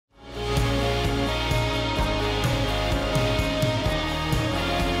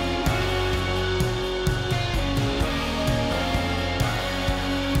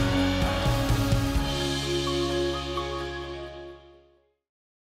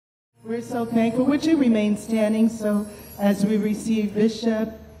We're so thankful. Would you remain standing so as we receive Bishop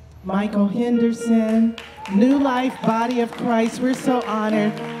Michael Henderson, New Life Body of Christ. We're so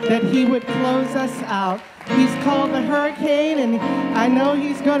honored that he would close us out. He's called the hurricane, and I know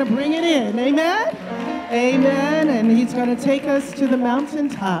he's going to bring it in. Amen? Amen. And he's going to take us to the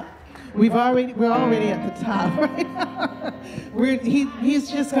mountaintop. We're already at the top right now. He's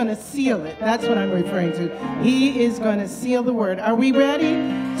just going to seal it. That's what I'm referring to. He is going to seal the word. Are we ready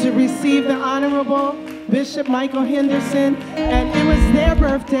to receive the Honorable Bishop Michael Henderson? And it was their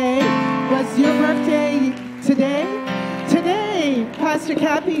birthday. Was your birthday today? Today, Pastor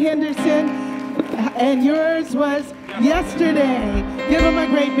Kathy Henderson, and yours was yesterday. Give him a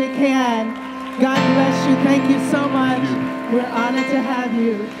great big hand. God bless you. Thank you so much. We're honored to have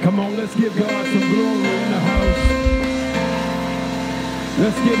you. Come on, let's give God some glory in the house.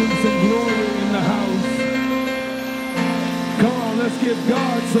 Let's give him some glory in the house. Come on, let's give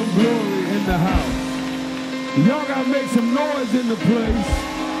God some glory in the house. Y'all got to make some noise in the place.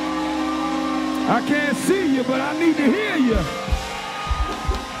 I can't see you, but I need to hear you.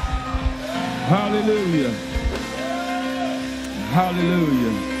 Hallelujah.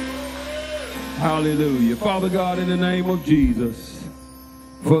 Hallelujah. Hallelujah. Father God, in the name of Jesus,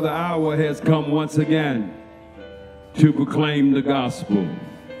 for the hour has come once again to proclaim the gospel.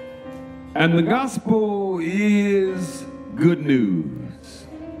 And the gospel is good news.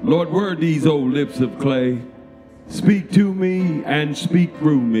 Lord, word these old lips of clay. Speak to me and speak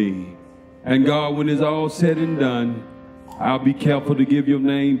through me. And God, when it's all said and done, I'll be careful to give your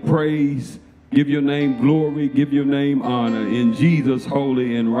name praise, give your name glory, give your name honor. In Jesus'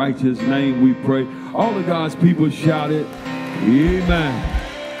 holy and righteous name we pray. All of God's people shouted, amen.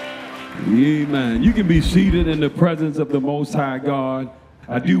 Amen. You can be seated in the presence of the Most High God.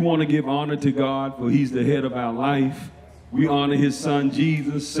 I do want to give honor to God, for he's the head of our life. We honor his son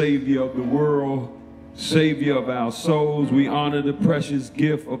Jesus, Savior of the world, Savior of our souls. We honor the precious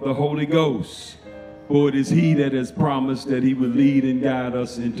gift of the Holy Ghost. For it is he that has promised that he would lead and guide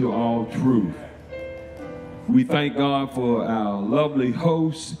us into all truth. We thank God for our lovely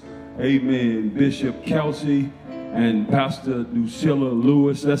hosts, amen, Bishop Kelsey and Pastor Lucilla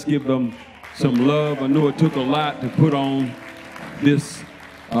Lewis. Let's give them some love. I know it took a lot to put on this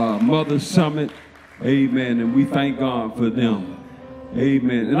Mother Summit, amen, and we thank God for them,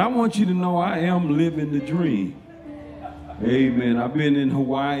 amen. And I want you to know I am living the dream. Amen. I've been in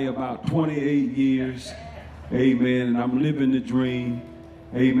Hawaii about 28 years. Amen. And I'm living the dream.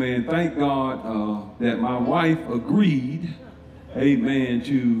 Amen. Thank God that my wife agreed, amen,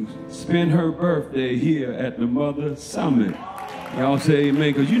 to spend her birthday here at the Mother Summit. Y'all say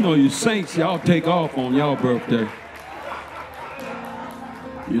amen, because you know you saints, y'all take off on y'all birthday.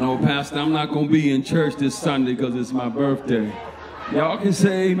 You know, Pastor, I'm not going to be in church this Sunday because it's my birthday. Y'all can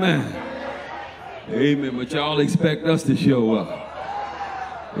say amen. Amen, but y'all expect us to show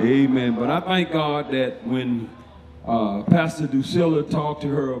up. Amen, but I thank God that when Pastor Lucilla talked to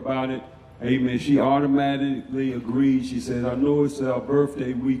her about it, amen, she automatically agreed. She said, I know it's our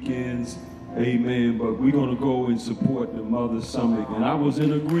birthday weekends, amen, but we're going to go and support the Mother Summit. And I was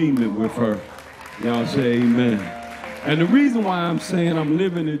in agreement with her. Y'all say amen. And the reason why I'm saying I'm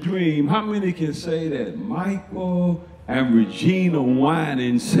living a dream, how many can say that Michael and Regina whine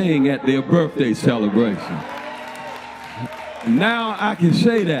and sing at their birthday celebration? Now I can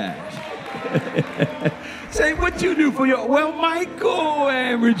say that. Say, what you do for your, well, Michael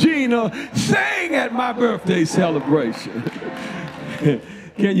and Regina sang at my birthday celebration.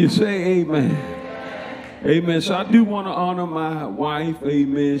 Can you say amen? Amen. So I do want to honor my wife.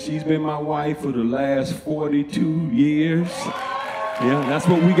 Amen. She's been my wife for the last 42 years. Yeah, that's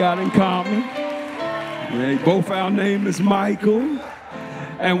what we got in common. Both our name is Michael,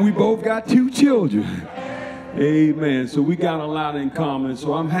 and we both got 2 children. Amen. So we got a lot in common.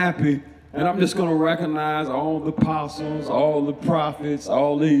 So I'm happy, and I'm just going to recognize all the apostles, all the prophets,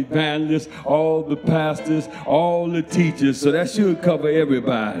 all the evangelists, all the pastors, all the teachers. So that should cover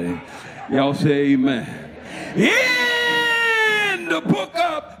everybody. Y'all say amen. In the book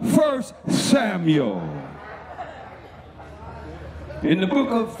of 1 Samuel. In the book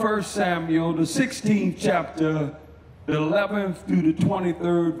of 1 Samuel, the 16th chapter, the 11th through the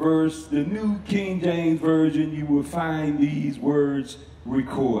 23rd verse, the New King James Version, you will find these words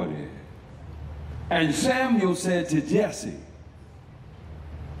recorded. And Samuel said to Jesse,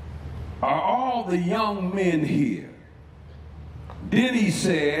 are all the young men here? Then he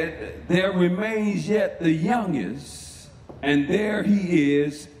said, there remains yet the youngest, and there he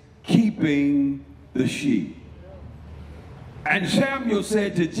is keeping the sheep. And Samuel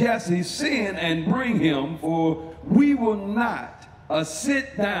said to Jesse, send and bring him, for we will not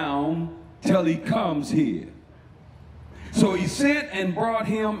sit down till he comes here. So he sent and brought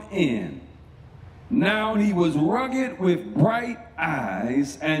him in. Now he was rugged with bright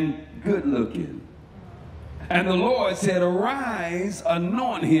eyes and good looking. And the Lord said, arise,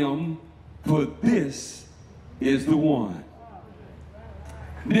 anoint him, for this is the one.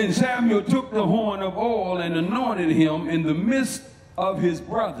 Then Samuel took the horn of oil and anointed him in the midst of his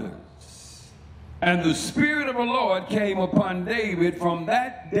brothers. And the Spirit of the Lord came upon David from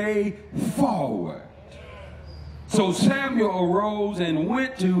that day forward. So Samuel arose and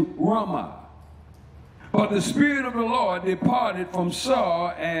went to Ramah. But the Spirit of the Lord departed from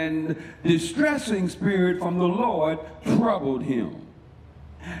Saul, and distressing spirit from the Lord troubled him.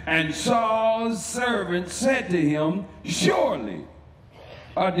 And Saul's servant said to him, surely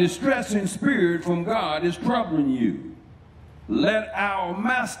a distressing spirit from God is troubling you. Let our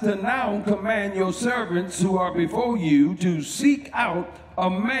master now command your servants who are before you to seek out a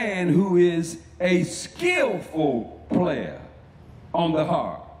man who is a skillful player on the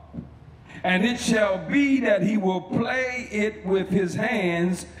harp. And it shall be that he will play it with his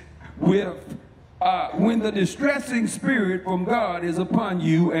hands when the distressing spirit from God is upon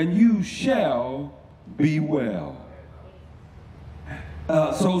you, and you shall be well.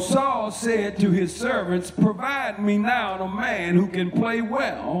 So Saul said to his servants, provide me now a man who can play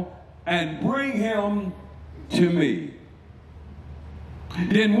well, and bring him to me.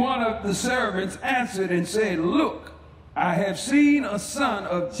 Then one of the servants answered and said, look, I have seen a son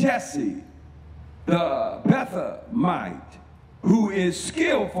of Jesse, the Bethlehemite, who is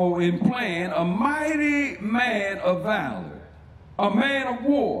skillful in playing, a mighty man of valor, a man of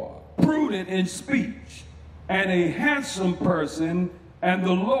war, prudent in speech, and a handsome person, and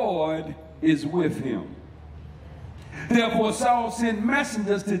the Lord is with him. Therefore Saul sent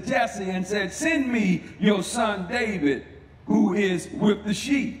messengers to Jesse and said, send me your son David, who is with the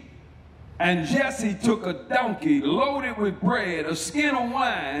sheep. And Jesse took a donkey loaded with bread, a skin of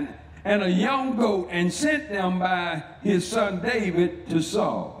wine, and a young goat, and sent them by his son David to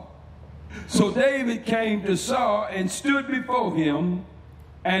Saul. So David came to Saul and stood before him,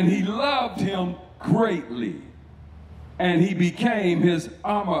 and he loved him greatly, and he became his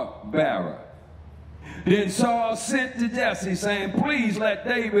armor bearer. Then Saul sent to Jesse, saying, please let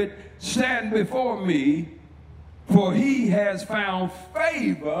David stand before me, for he has found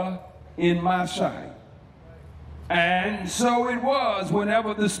favor in my sight. And so it was,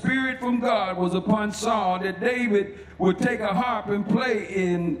 whenever the Spirit from God was upon Saul, that David would take a harp and play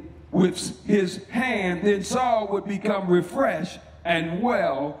in with his hand. Then Saul would become refreshed and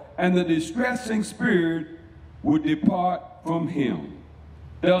well, and the distressing spirit would depart from him.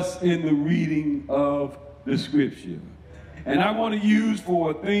 Thus in the reading of the scripture. And I want to use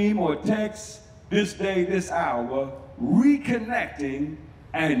for a theme or text this day, this hour, reconnecting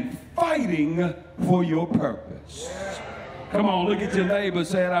and fighting for your purpose. Come on, look at your neighbor,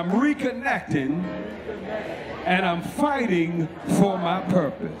 say, I'm reconnecting and I'm fighting for my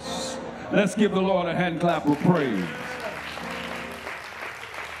purpose. Let's give the Lord a hand clap of praise.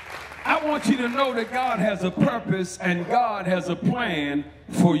 I want you to know that God has a purpose and God has a plan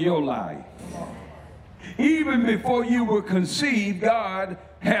for your life. Even before you were conceived, God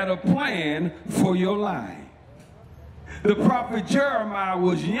had a plan for your life. The prophet Jeremiah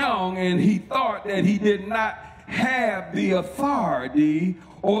was young, and he thought that he did not have the authority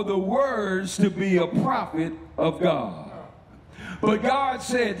or the words to be a prophet of God. But God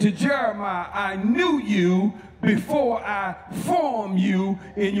said to Jeremiah, I knew you before I formed you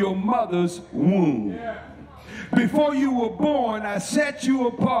in your mother's womb. Before you were born, I set you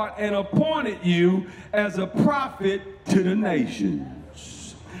apart and appointed you as a prophet to the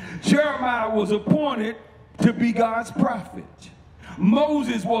nations. Jeremiah was appointed to be God's prophet.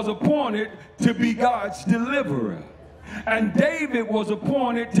 Moses was appointed to be God's deliverer. And David was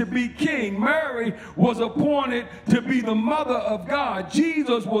appointed to be king. Mary was appointed to be the mother of God.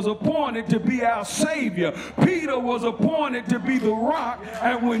 Jesus was appointed to be our Savior. Peter was appointed to be the rock.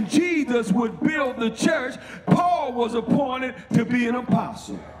 And when Jesus would build the church, Paul was appointed to be an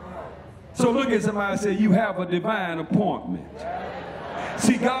apostle. So look at somebody and say, you have a divine appointment.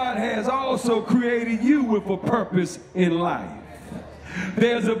 See, God has also created you with a purpose in life.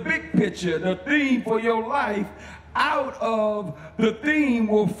 There's a big picture, the theme for your life. Out of the theme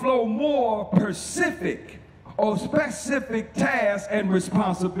will flow more specific tasks and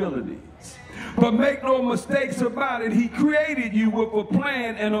responsibilities. But make no mistakes about it, he created you with a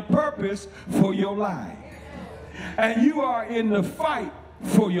plan and a purpose for your life. And you are in the fight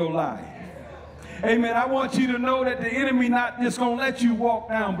for your life. Amen. I want you to know that the enemy not just going to let you walk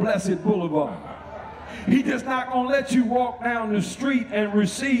down Blessed Boulevard. He's just not going to let you walk down the street and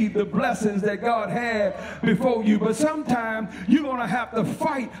receive the blessings that God had before you. But sometimes you're going to have to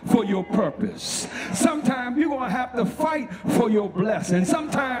fight for your purpose. Sometimes you're going to have to fight for your blessing.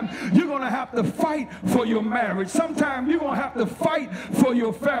 Sometimes you're going to have to fight for your marriage. Sometimes you're going to have to fight for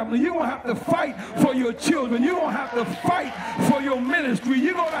your family. You're going to have to fight for your children. You're going to have to fight for your ministry.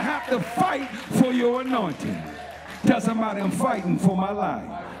 You're going to have to fight for your anointing. Tell somebody, I'm fighting for my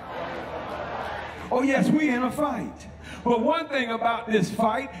life. Oh yes, we in a fight. But one thing about this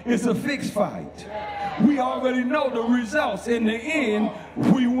fight, it's a fixed fight. We already know the results. In the end,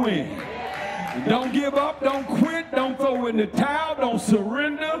 we win. Don't give up, don't quit, don't throw in the towel, don't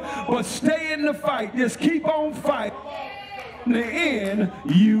surrender, but stay in the fight. Just keep on fighting. In the end,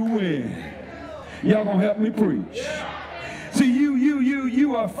 you win. Y'all gonna help me preach. See,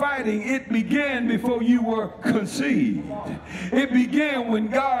 you are fighting. It began before you were conceived. It began when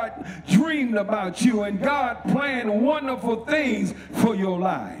God dreamed about you and God planned wonderful things for your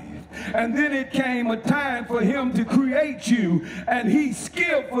life. And then it came a time for him to create you, and he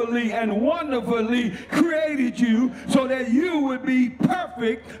skillfully and wonderfully created you so that you would be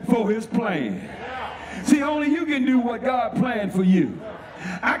perfect for his plan. See, only you can do what God planned for you.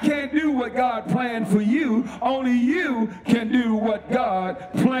 I can't do what God planned for you. Only you can do what God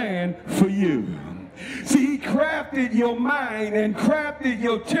planned for you. See, he crafted your mind and crafted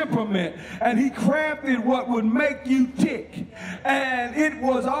your temperament, and he crafted what would make you tick. And it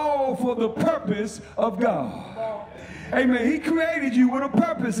was all for the purpose of God. Amen. He created you with a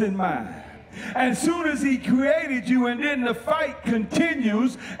purpose in mind. As soon as he created you, and then the fight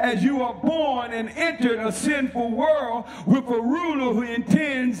continues as you are born and entered a sinful world with a ruler who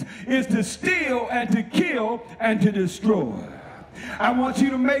intends is to steal and to kill and to destroy. I want you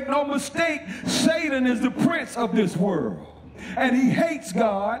to make no mistake, Satan is the prince of this world. And he hates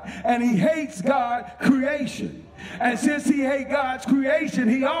God, and he hates God's creation. And since he hates God's creation,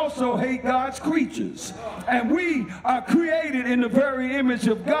 he also hates God's creatures. And we are created in the very image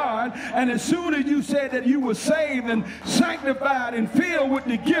of God. And as soon as you said that you were saved and sanctified and filled with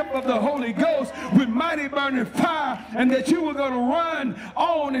the gift of the Holy Ghost with mighty burning fire, and that you were going to run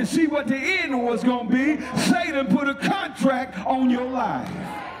on and see what the end was going to be, Satan put a contract on your life.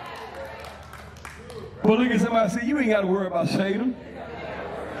 But look at somebody and say, you ain't got to worry about Satan.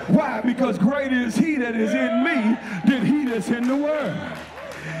 Why? Because greater is he that is in me than he that's in the world.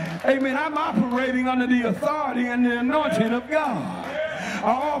 Amen. I'm operating under the authority and the anointing of God.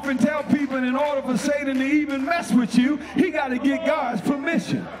 I often tell people, in order for Satan to even mess with you, he got to get God's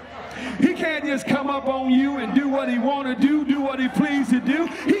permission. He can't just come up on you and do what he want to do what he please to do.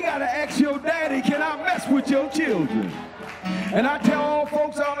 He got to ask your daddy, can I mess with your children? And I tell all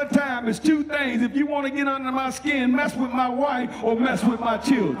folks all the time, it's two things. If you want to get under my skin, mess with my wife or mess with my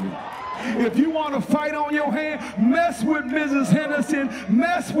children. If you want to fight on your hand, mess with Mrs. Henderson,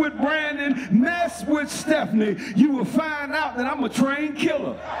 mess with Brandon, mess with Stephanie. You will find out that I'm a trained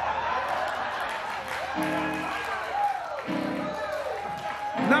killer.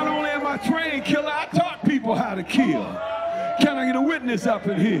 Not only am I a trained killer, I taught people how to kill. Can I get a witness up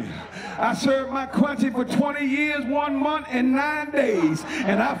in here? I served my country for 20 years, 1 month, and 9 days.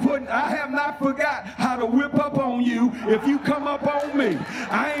 And I have not forgot how to whip up on you if you come up on me.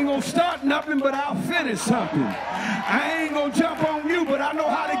 I ain't going to start nothing, but I'll finish something. I ain't going to jump on you, but I know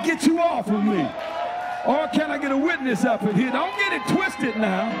how to get you off of me. Or can I get a witness up in here? Don't get it twisted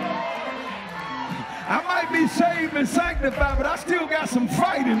now. I might be saved and sanctified, but I still got some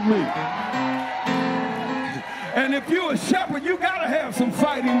fight in me. And if you're a shepherd, you got to have some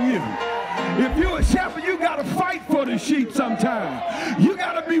fight in you. If you're a shepherd, you got to fight for the sheep sometimes. You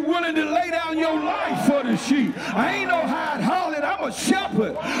got to be willing to lay down your life for the sheep. I ain't no hide-hollered. I'm a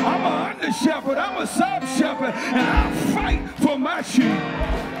shepherd. I'm a under-shepherd. I'm a sub-shepherd. And I fight for my sheep.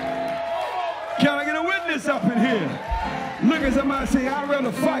 Can I get a witness up in here? Look at somebody say, I'd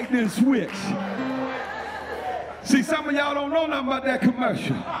rather fight than switch. See, some of y'all don't know nothing about that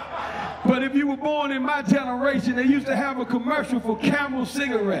commercial. But if you were born in my generation, they used to have a commercial for Camel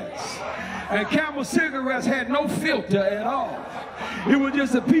cigarettes. And Camel cigarettes had no filter at all. It was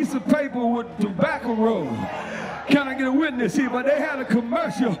just a piece of paper with tobacco roll. Can I get a witness here? But they had a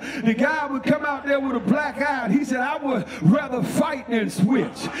commercial. The guy would come out there with a black eye, and he said, I would rather fight than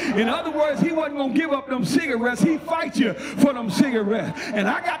switch. In other words, he wasn't going to give up them cigarettes. He'd fight you for them cigarettes. And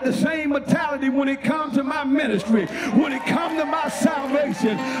I got the same mentality when it comes to my ministry. When it comes to my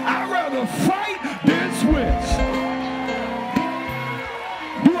salvation, I'd rather fight than switch.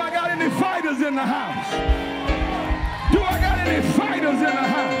 Do I got any fighters in the house? Do I got any fighters in the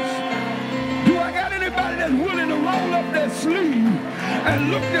house? Do I got anybody that's willing to roll up their sleeve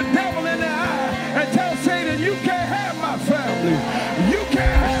and look the devil in the eye and tell Satan, you can't have my family. You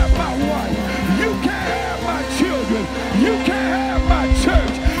can't have my wife. You can't have my children. You can't have my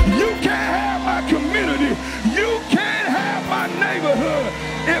church. You can't have my community. You can't have my neighborhood.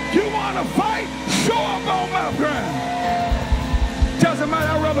 If you want to fight, show up on my ground. Tell somebody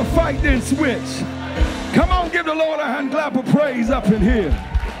I'd rather fight than switch. Come on, give the Lord a hand clap of praise up in here.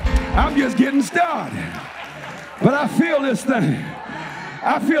 I'm just getting started. But I feel this thing.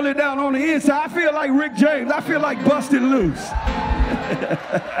 I feel it down on the inside. I feel like Rick James. I feel like busted loose.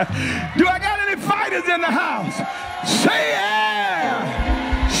 Do I got any fighters in the house? Say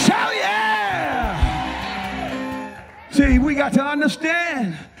yeah! Shout yeah! See, we got to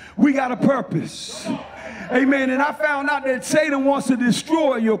understand we got a purpose. Amen. And I found out that Satan wants to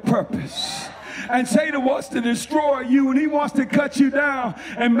destroy your purpose. And Satan wants to destroy you, and he wants to cut you down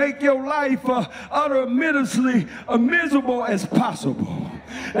and make your life utterly miserable as possible.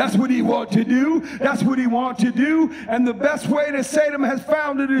 That's what he wants to do. That's what he wants to do. And the best way that Satan has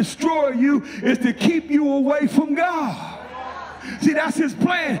found to destroy you is to keep you away from God. See, that's his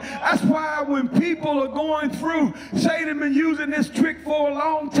plan. That's why when people are going through, Satan been using this trick for a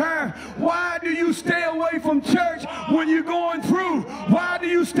long time. Why do you stay away from church when you're going through? Why do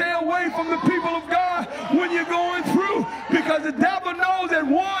you stay away from the people of God when you're going through? Because the devil knows that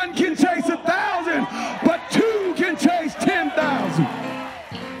one can chase 1,000, but two can chase 10,000.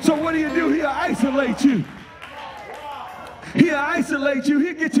 So what do? He'll isolate you. He'll isolate you.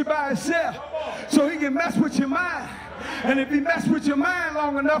 He'll get you by himself so he can mess with your mind. And if he messes with your mind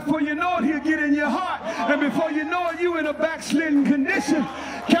long enough, before you know it, he'll get in your heart. And before you know it, you in a backslidden condition.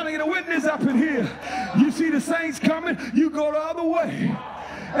 Can I get a witness up in here? You see the saints coming, you go the other way.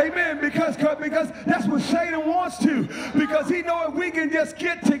 Amen. Because that's what Satan wants to. Because he knows if we can just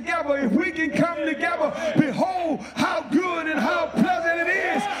get together, if we can come together, behold how good and how pleasant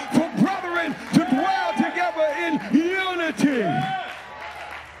it is for brethren to dwell together in unity.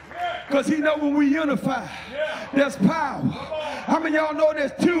 Because he knows when we unify, there's power. How many of y'all know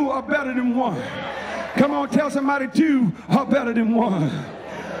that two are better than one? Come on, tell somebody two are better than one.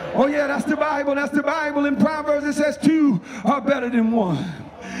 Oh yeah, that's the Bible. That's the Bible. In Proverbs it says two are better than one.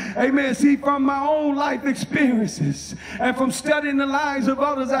 Amen. See, from my own life experiences and from studying the lives of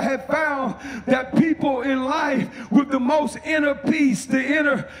others, I have found that people in life with the most inner peace, the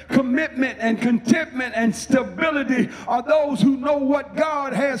inner commitment and contentment and stability are those who know what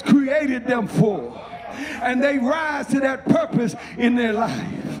God has created them for. And they rise to that purpose in their life.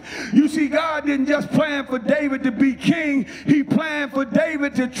 You see, God didn't just plan for David to be king. He planned for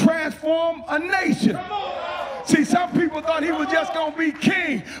David to transform a nation. See, some people thought he was just going to be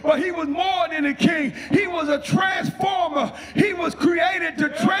king, but he was more than a king. He was a transformer. He was created to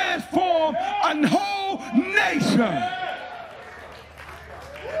transform a whole nation.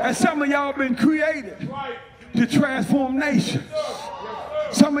 And some of y'all been created to transform nations.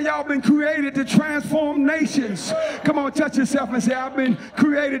 Some of y'all been created to transform nations. Come on, touch yourself and say, I've been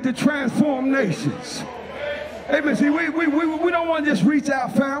created to transform nations. Amen. See, we don't want to just reach our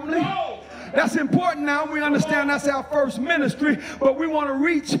family. That's important now. We understand that's our first ministry, but we want to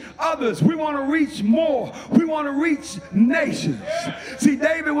reach others. We want to reach more. We want to reach nations. See,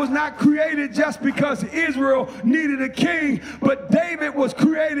 David was not created just because Israel needed a king, but David was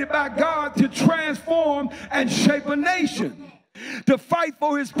created by God to transform and shape a nation. The fight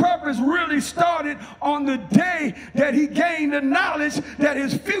for his purpose really started on the day that he gained the knowledge that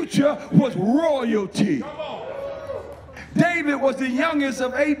his future was royalty. David was the youngest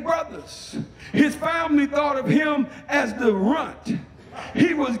of 8 brothers. His family thought of him as the runt.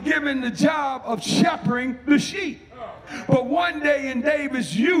 He was given the job of shepherding the sheep. But one day in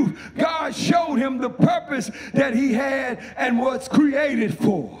David's youth, God showed him the purpose that he had and was created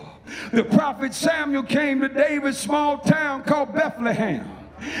for. The prophet Samuel came to David's small town called Bethlehem.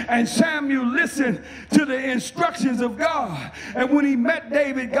 And Samuel listened to the instructions of God. And when he met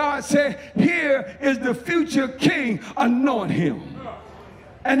David, God said, here is the future king, anoint him.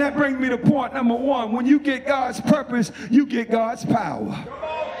 And that brings me to point number 1. When you get God's purpose, you get God's power.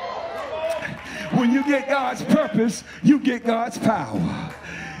 When you get God's purpose, you get God's power.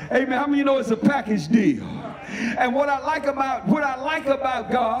 Amen. How many of you know it's a package deal? And what I like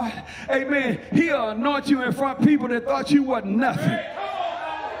about God, amen, he'll anoint you in front of people that thought you wasn't nothing.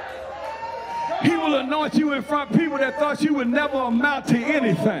 He will anoint you in front of people that thought you would never amount to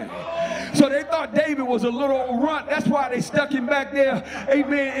anything. So they thought David was a little runt. That's why they stuck him back there,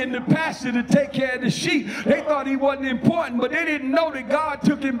 amen, in the pasture to take care of the sheep. They thought he wasn't important, but they didn't know that God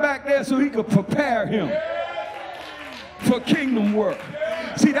took him back there so he could prepare him for kingdom work.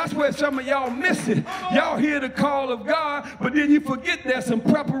 See, that's where some of y'all miss it. Y'all hear the call of God, but then you forget there's some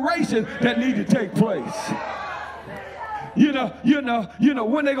preparation that need to take place. You know,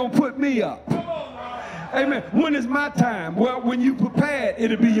 when they gonna put me up? Amen. When is my time? Well, when you prepared,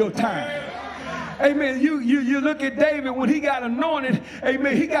 it'll be your time. Amen. You look at David when he got anointed.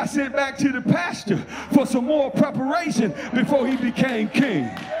 Amen. He got sent back to the pasture for some more preparation before he became king.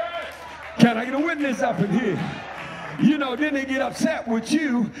 Can I get a witness up in here? You know, then they get upset with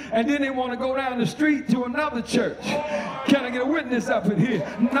you, and then they want to go down the street to another church. Can I get a witness up in here?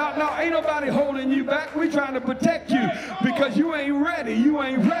 No, ain't nobody holding you back. We trying to protect you because you ain't ready. You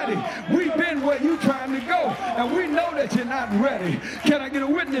ain't ready. We've been where you trying to go, and we know that you're not ready. Can I get a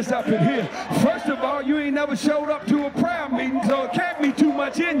witness up in here? First of all, you ain't never showed up to a prayer meeting, so it can't be too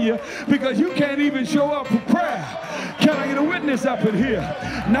much in you because you can't even show up for prayer. Can I get a witness up in here?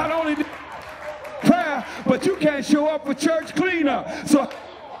 Not only prayer, but you can't show up for church cleanup. So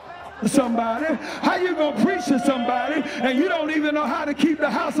somebody, how you gonna preach to somebody and you don't even know how to keep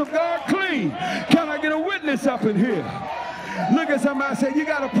the house of God clean? Can I get a witness up in here? Look at somebody and say, you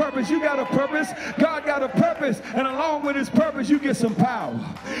got a purpose, you got a purpose, God got a purpose, and along with his purpose, you get some power.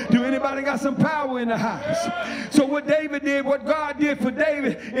 Do anybody got some power in the house? So what David did, what God did for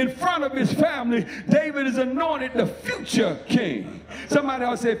David in front of his family, David is anointed the future king. Somebody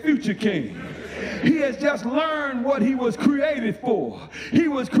else said future king. He has just learned what he was created for. He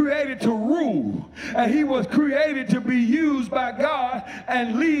was created to rule, and he was created to be used by God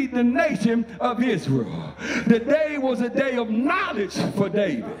and lead the nation of Israel. The day was a day of knowledge for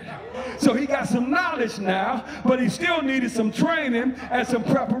David. So he got some knowledge now, but he still needed some training and some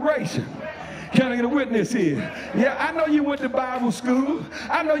preparation. Can I get a witness here? Yeah, I know you went to Bible school.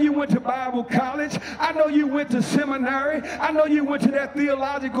 I know you went to Bible college. I know you went to seminary. I know you went to that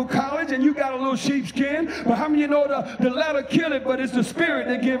theological college and you got a little sheepskin. But how many of you know the letter kill it, but it's the spirit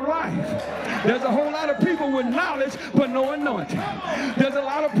that gives life? There's a whole lot of people with knowledge, but no anointing. There's a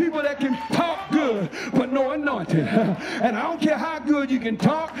lot of people that can talk good, but no anointing. And I don't care how good you can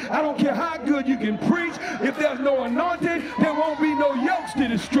talk. I don't care how good you can preach. If there's no anointing, there won't be no yokes to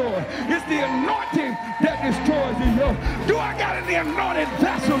destroy. It's the anointing that destroys the yoke. Do I got any anointed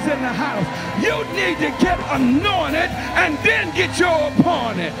vessels in the house? You need to get anointed and then get your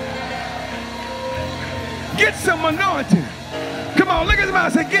appointed. Get some anointing. Come on, look at somebody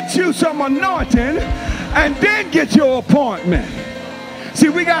and say, get you some anointing and then get your appointment. See,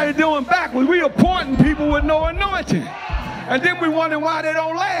 we got it doing backwards. We appointing people with no anointing. And then we wonder why they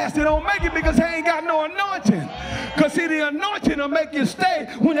don't last. They don't make it because they ain't got no anointing. Because see, the anointing will make you stay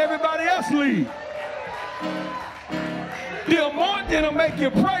when everybody else leaves. The anointing will make you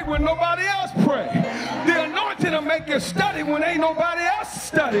pray when nobody else pray. The anointing will make you study when ain't nobody else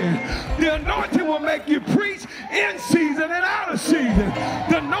studying. The anointing will make you preach in season and out of season.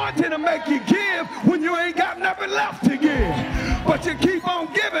 The anointing will make you give when you ain't got nothing left to give. But you keep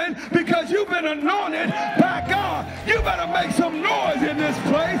on giving because you've been anointed by God. You better make some noise in this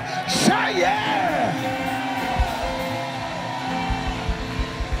place. Say yeah!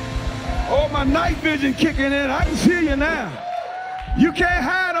 Oh, my night vision kicking in. I can see you now. You can't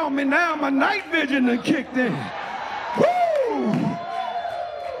hide on me now. My night vision done kicked in. Woo!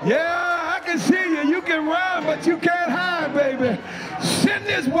 Yeah, I can see you. You can run, but you can't hide, baby. Send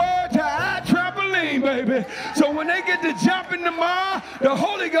this word to our trampoline, baby. So when they get to jumping tomorrow, the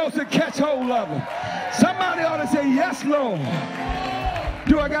Holy Ghost will catch hold of them. Somebody ought to say, yes, Lord.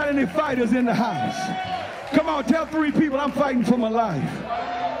 Do I got any fighters in the house? Come on, tell 3 people I'm fighting for my life.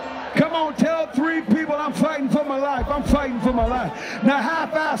 Come on, tell 3 people I'm fighting for my life. I'm fighting for my life. Now high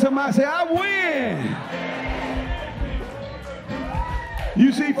five somebody, say, I win.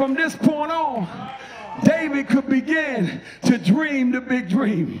 You see, from this point on, David could begin to dream the big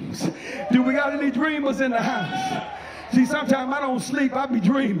dreams. Do we got any dreamers in the house? See, sometimes I don't sleep, I be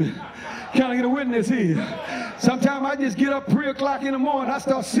dreaming. Can I get a witness here? Sometimes I just get up 3 o'clock in the morning, I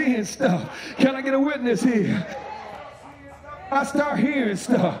start seeing stuff. Can I get a witness here? I start hearing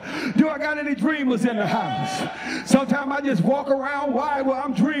stuff. Do I got any dreamers in the house? Sometimes I just walk around wide where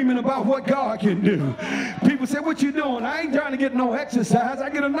I'm dreaming about what God can do. People say, what you doing? I ain't trying to get no exercise. I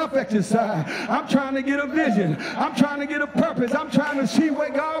get enough exercise. I'm trying to get a vision. I'm trying to get a purpose. I'm trying to see where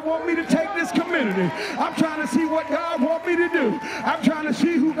God want me to take this community. I'm trying to see what God want me to do. I'm trying to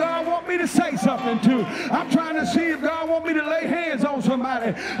see who God want me to say something to. I'm trying to see if God want me to lay hands on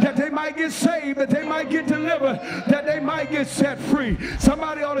somebody that they might get saved, that they might get delivered, that they might get set free.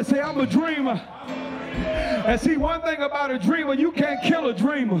 Somebody ought to say, I'm a dreamer. And see, one thing about a dreamer, you can't kill a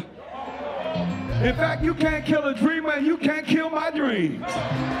dreamer. In fact, you can't kill a dreamer and you can't kill my dreams.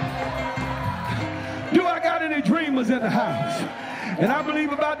 Do I got any dreamers in the house? And I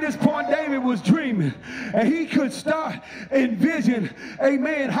believe about this point David was dreaming. And he could start envision,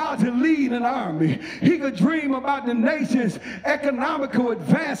 amen, how to lead an army. He could dream about the nation's economical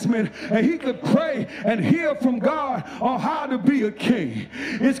advancement. And he could pray and hear from God on how to be a king.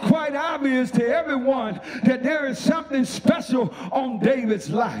 It's quite obvious to everyone that there is something special on David's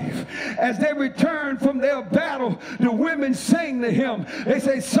life. As they return from their battle, the women sing to him. They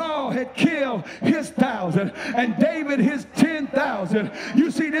say Saul had killed his 1,000 and David his 10,000.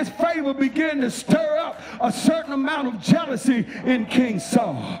 You see, this favor began to stir up a certain amount of jealousy in King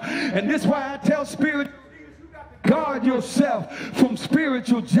Saul. And this is why I tell spirit, guard yourself from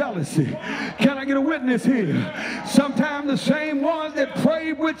spiritual jealousy. Can I get a witness here? Sometimes the same ones that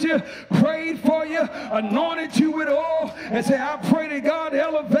prayed with you, prayed for you, anointed you with oil, and say, I pray that God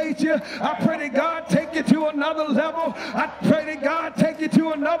elevate you. I pray that God take you to another level. I pray that God take you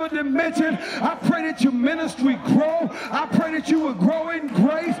to another dimension. I pray that your ministry grow. I pray that you will grow in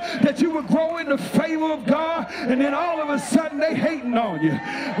grace, that you will grow in the favor of God, and then all of a sudden they hating on you.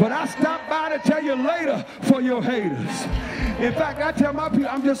 But I stopped by to tell you later for your haters. In fact, I tell my people,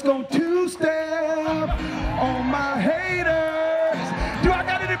 I'm just going to two-step on my haters. Do I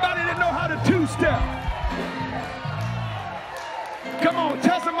got anybody that know how to two-step? Come on,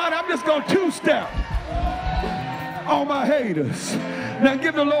 tell somebody I'm just going to two-step on my haters. Now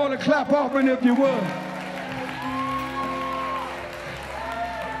give the Lord a clap offering if you would.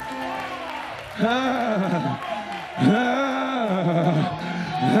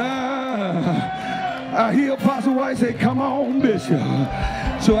 I hear Apostle White say, come on, Bishop.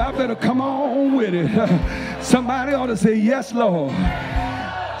 So I better come on with it. Somebody ought to say, yes, Lord.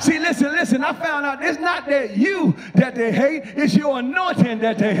 See, listen, I found out it's not that you that they hate, it's your anointing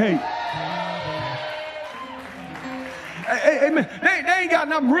that they hate. Amen. They ain't got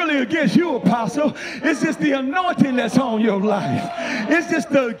nothing really against you, Apostle. It's just the anointing that's on your life. It's just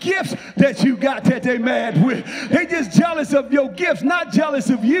the gifts that you got that they mad with. They just jealous of your gifts, not jealous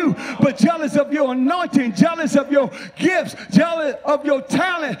of you, but jealous of your anointing, jealous of your gifts, jealous of your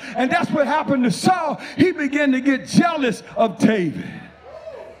talent. And that's what happened to Saul. He began to get jealous of David.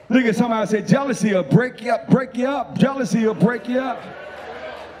 Look at somebody say, jealousy will break you up. Jealousy will break you up.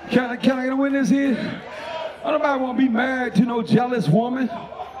 Can I get a witness here? Nobody want to be married to no jealous woman.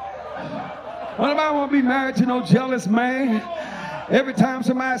 Nobody want to be married to no jealous man. Every time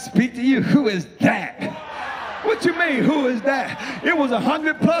somebody speak to you, who is that? What you mean, who is that? It was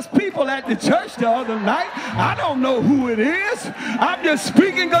 100+ people at the church the other night. I don't know who it is. I'm just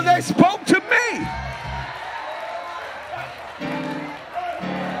speaking because they spoke to me.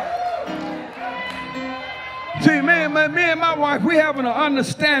 See, me and my wife, we have an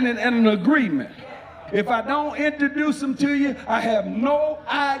understanding and an agreement. If I don't introduce them to you, I have no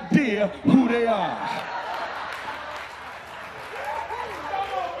idea who they are.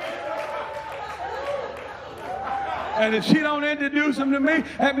 And if she don't introduce them to me,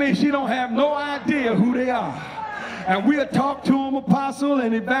 that means she don't have no idea who they are. And we'll talk to them, apostle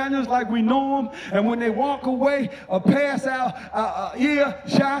and evangelists, like we know them. And when they walk away or pass our ear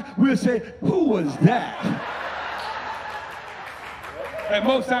shot, we'll say, who was that? And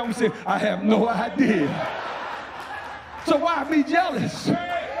most times we say, I have no idea. So why be jealous?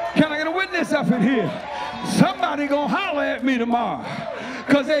 Can I get a witness up in here? Somebody gonna holler at me tomorrow.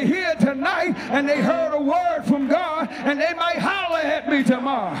 Because they here tonight and they heard a word from God and they might holler at me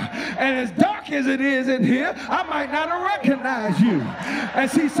tomorrow. And as dark as it is in here, I might not recognize you. And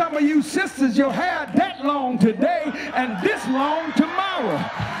see, some of you sisters, your hair that long today and this long tomorrow.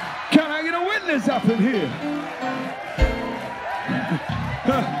 Can I get a witness up in here?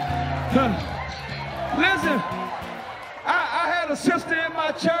 Listen, I had a sister in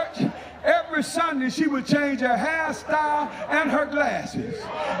my church. Every Sunday she would change her hairstyle and her glasses.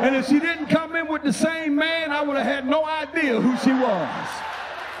 And if she didn't come in with the same man, I would have had no idea who she was.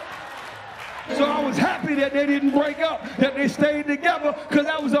 So I was happy that they didn't break up, that they stayed together, because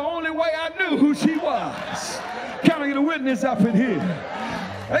that was the only way I knew who she was. Can I get a witness up in here?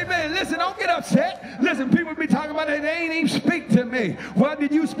 Amen. Listen, don't get upset. Listen, people be talking about it. They ain't even speak to me. Well,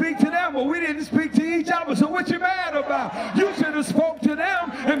 did you speak to them? Well, we didn't speak to each other. So what you mad about? You should have spoke to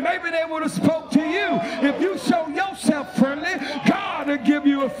them, and maybe they would have spoke to you. If you show yourself friendly, God will give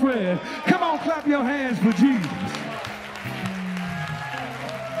you a friend. Come on, clap your hands for Jesus.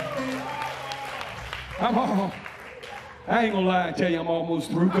 I ain't gonna lie and tell you I'm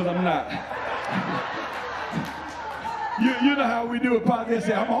almost through, because I'm not. You know how we do it, Pastor. They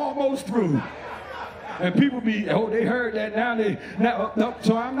say, I'm almost through. And people be, oh, they heard that now. No,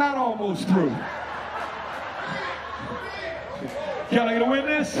 so I'm not almost through. Can I get a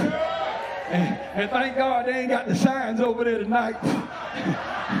witness? And thank God they ain't got the signs over there tonight.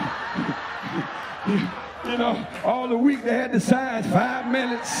 You know, all the week they had the signs, 5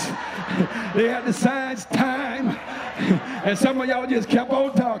 minutes. They had the signs, time. And some of y'all just kept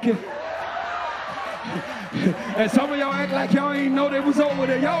on talking. And some of y'all act like y'all ain't know they was over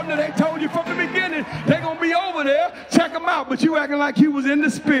there. Y'all know they told you from the beginning they gonna be over there. Check them out. But you acting like you was in the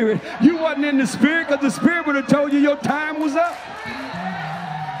spirit. You wasn't in the spirit, because the spirit would have told you your time was up.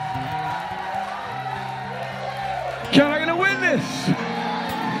 Can I get a witness?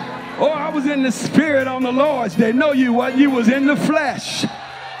 Oh, I was in the spirit on the Lord's day. No, you wasn't. You was in the flesh.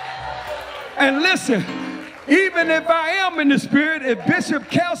 And listen, even if I am in the spirit, if Bishop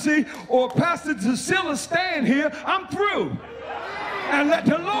Kelsey or Pastor Drusilla stand here, I'm through. And let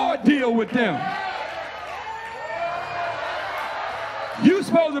the Lord deal with them. You're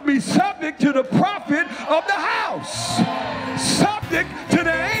supposed to be subject to the prophet of the house. Subject to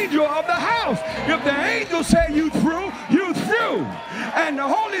the angel of the house. If the angel say you through, you through. And the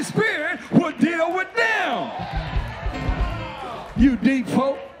Holy Spirit will deal with them. You deep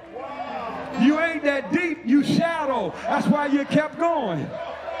folk. You ain't that deep, you shallow. That's why you kept going.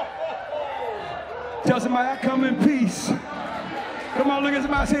 Tell somebody, I come in peace. Come on, look at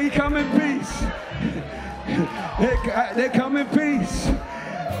somebody, say he come in peace. They come in peace.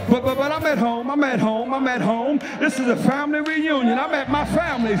 But I'm at home. This is a family reunion. I'm at my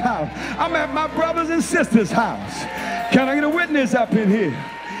family's house. I'm at my brothers and sisters' house. Can I get a witness up in here?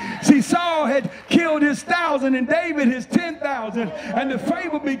 See, Saul had killed his 1,000 and David his 10,000, and the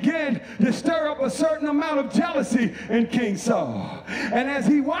favor began to stir up a certain amount of jealousy in King Saul. And as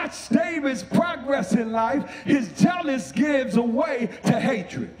he watched David's progress in life, his jealousy gives way to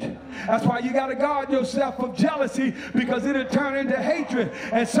hatred. That's why you got to guard yourself of jealousy, because it'll turn into hatred.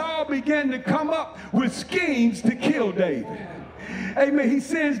 And Saul began to come up with schemes to kill David. Amen. He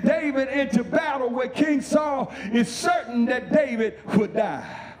sends David into battle where King Saul is certain that David would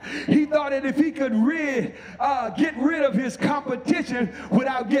die. He thought that if he could get rid of his competition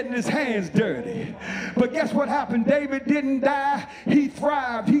without getting his hands dirty. But guess what happened? David didn't die. He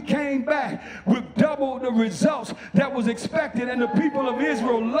thrived. He came back with double the results that was expected, and the people of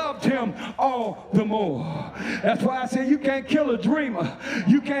Israel loved him all the more. That's why I say you can't kill a dreamer.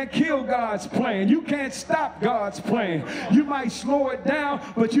 You can't kill God's plan. You can't stop God's plan. You might slow it down,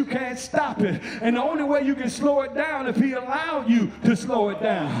 but you can't stop it. And the only way you can slow it down is if he allowed you to slow it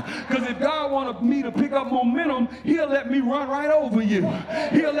down. Because if God wanted me to pick up momentum, he'll let me run right over you.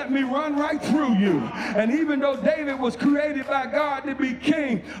 He'll let me run right through you. And even though David was created by God to be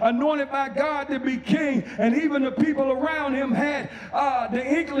king, anointed by God to be king, and even the people around him had the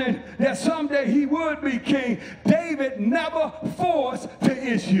inkling that someday he would be king, David never forced the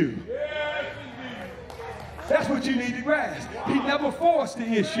issue. That's what you need to grasp. He never forced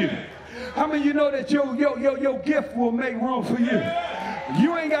the issue. How many of you know that your gift will make room for you?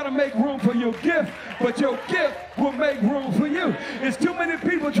 You ain't got to make room for your gift, but your gift will make room for you. It's too many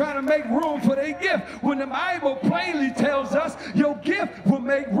people trying to make room for their gift, when the Bible plainly tells us your gift will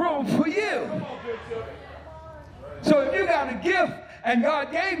make room for you. So if you got a gift and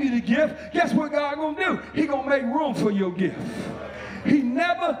God gave you the gift, guess what God gonna do? He gonna make room for your gift. He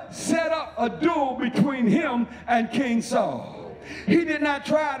never set up a duel between him and King Saul. He did not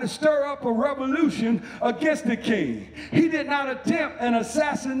try to stir up a revolution against the king. He did not attempt an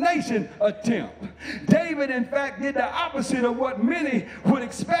assassination attempt. David, in fact, did the opposite of what many would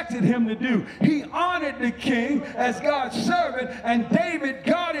expected him to do. He honored the king as God's servant, and David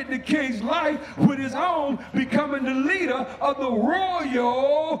guarded the king's life with his own, becoming the leader of the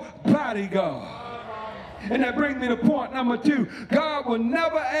royal bodyguard. And that brings me to point number 2. God will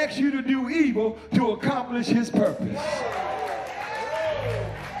never ask you to do evil to accomplish his purpose.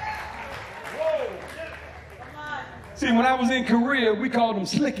 See, when I was in Korea, we called them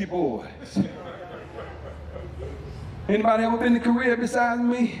slicky boys. Anybody ever been to Korea besides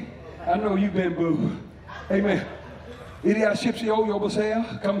me? I know you've been, boo. Amen.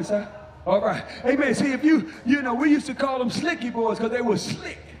 Come inside. All right. Amen. See, if you know, we used to call them slicky boys because they were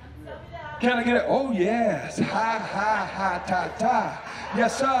slick. Can I get it? Oh, yes. Ha, ha, ha, ta, ta.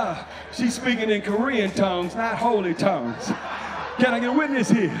 Yes, sir. She's speaking in Korean tongues, not holy tongues. Can I get a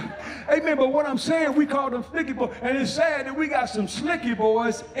witness here? Amen. But what I'm saying, we call them slicky boys. And it's sad that we got some slicky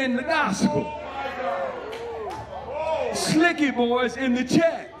boys in the gospel. Slicky boys in the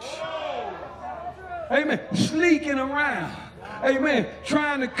church. Amen. Sneaking around. Amen.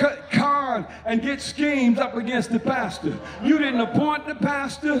 Trying to cut corn and get schemes up against the pastor. You didn't appoint the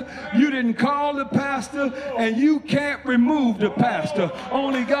pastor. You didn't call the pastor. And you can't remove the pastor.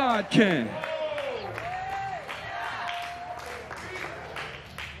 Only God can.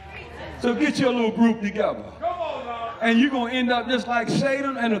 So get your little group together. And you're going to end up just like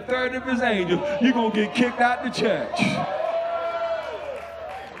Satan and a third of his angels. You're going to get kicked out the church.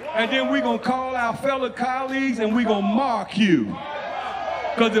 And then we're going to call our fellow colleagues and we're going to mark you.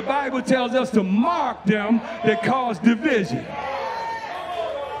 Because the Bible tells us to mark them that cause division.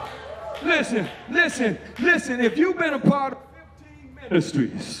 Listen. If you've been a part of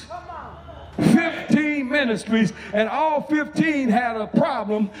 15 ministries, and all 15 had a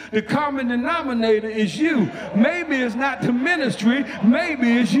problem, the common denominator is you. Maybe it's not the ministry,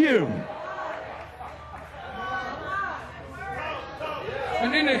 maybe it's you.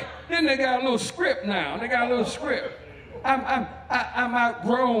 And then they got a little script now. They got a little script. I'm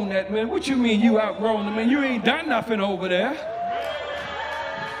outgrown that, man. What you mean you outgrown it, man? You ain't done nothing over there.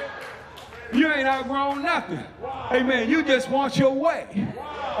 You ain't outgrown nothing. Amen. You just want your way.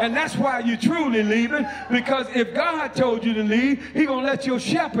 And that's why you're truly leaving, because if God told you to leave, he's going to let your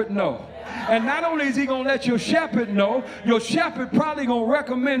shepherd know. And not only is he going to let your shepherd know, your shepherd probably going to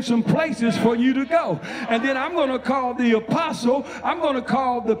recommend some places for you to go. And then I'm going to call the apostle, I'm going to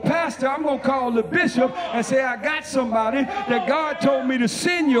call the pastor, I'm going to call the bishop and say, I got somebody that God told me to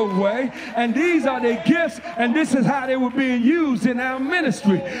send your way, and these are their gifts, and this is how they were being used in our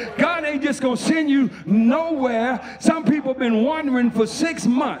ministry. God ain't just going to send you nowhere. Some people have been wandering for 6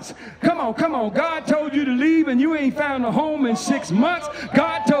 months. Come on. God told you to leave and you ain't found a home in 6 months.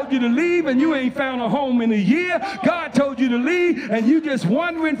 God told you to leave and you ain't found a home in a year. God told you to leave and you just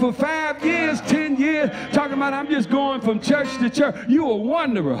wandering for 5 years, 10 years, talking about I'm just going from church to church. You a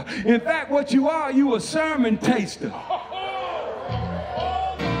wanderer. In fact, what you are, you a sermon taster.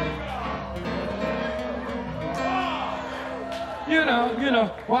 You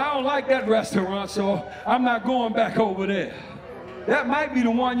know, well, I don't like that restaurant, so I'm not going back over there. That might be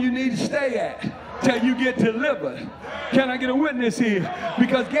the one you need to stay at till you get delivered. Can I get a witness here?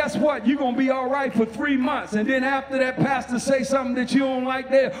 Because guess what? You're going to be all right for 3 months. And then after that pastor say something that you don't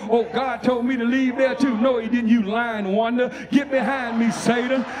like there, oh, God told me to leave there too. No, he didn't. You lying wonder. Get behind me,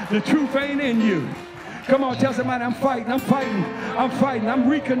 Satan. The truth ain't in you. Come on, tell somebody I'm fighting. I'm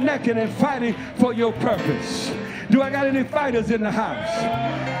reconnecting and fighting for your purpose. Do I got any fighters in the house?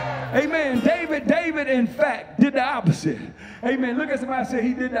 Amen. David, in fact, did the opposite. Amen. Look at somebody and say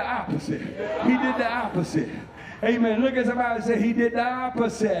he did the opposite. He did the opposite. Amen. Look at somebody and say he did the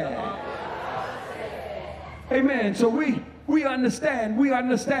opposite. Amen. So we understand.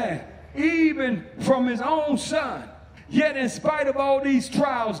 Even from his own son. Yet in spite of all these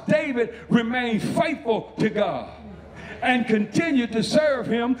trials, David remained faithful to God and continued to serve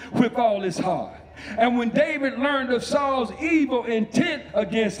him with all his heart. And when David learned of Saul's evil intent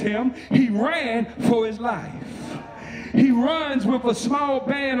against him, he ran for his life. He runs with a small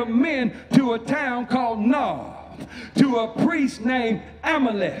band of men to a town called Nob, to a priest named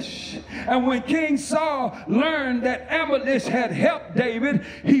Amalek. And when King Saul learned that Amalek had helped David,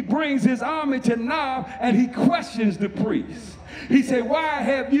 he brings his army to Nob and he questions the priest. He said, why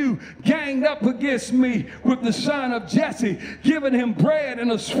have you ganged up against me with the son of Jesse, giving him bread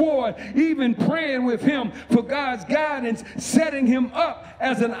and a sword, even praying with him for God's guidance, setting him up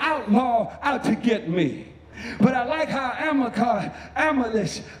as an outlaw out to get me? But I like how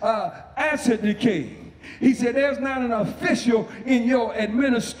Amalek answered the king. He said, there's not an official in your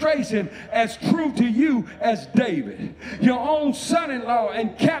administration as true to you as David. Your own son-in-law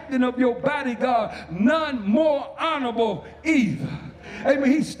and captain of your bodyguard, none more honorable either.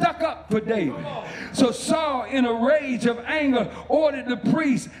 Amen. He stuck up for David. So Saul, in a rage of anger, ordered the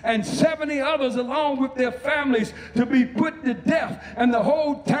priests and 70 others along with their families to be put to death. And the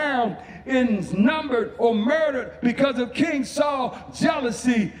whole town is numbered or murdered because of King Saul's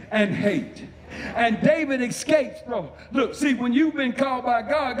jealousy and hate. And David escapes. No, look, see, when you've been called by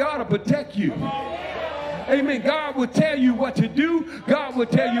God, God will protect you. Amen. God will tell you what to do. God will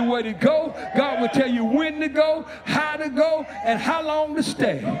tell you where to go. God will tell you when to go, how to go, and how long to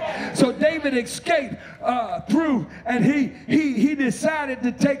stay. So David escaped through, and he decided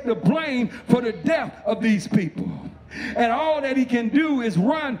to take the blame for the death of these people. And all that he can do is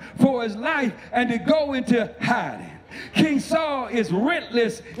run for his life and to go into hiding. King Saul is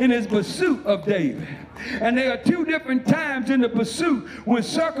relentless in his pursuit of David. And there are two different times in the pursuit when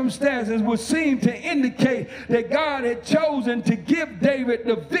circumstances would seem to indicate that God had chosen to give David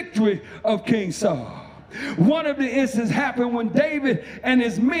the victory of King Saul. One of the instances happened when David and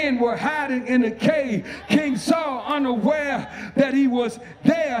his men were hiding in a cave. King Saul, unaware that he was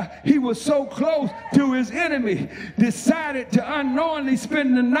there, he was so close to his enemy, decided to unknowingly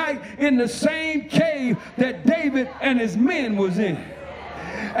spend the night in the same cave that David and his men was in.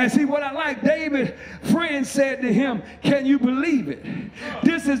 And see what I like, David, friend said to him, can you believe it?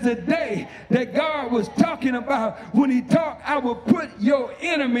 This is the day that God was talking about when he talked, I will put your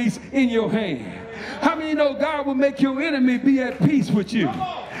enemies in your hand. How many know God will make your enemy be at peace with you?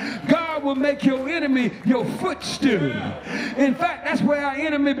 God will make your enemy your footstool. In fact, that's where our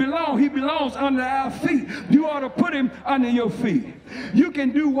enemy belongs. He belongs under our feet. You ought to put him under your feet. You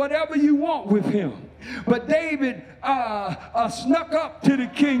can do whatever you want with him. But David snuck up to the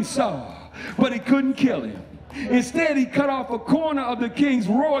king Saul, but he couldn't kill him. Instead, he cut off a corner of the king's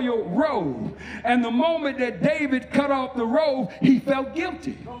royal robe. And the moment that David cut off the robe, he felt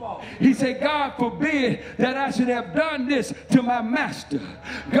guilty. He said, God forbid that I should have done this to my master.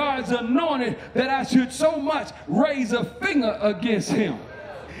 God's anointed that I should so much raise a finger against him.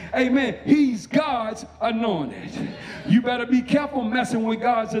 Amen. He's God's anointed. You better be careful messing with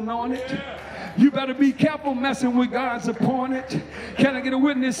God's anointed. You better be careful messing with God's appointed. Can I get a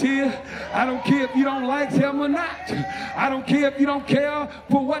witness here? I don't care if you don't like them or not. I don't care if you don't care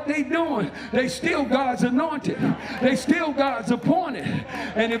for what they're doing. They still God's anointed. They still God's appointed.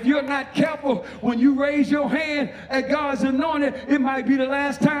 And if you're not careful, when you raise your hand at God's anointed, it might be the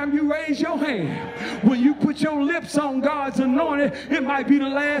last time you raise your hand. When you put your lips on God's anointed, it might be the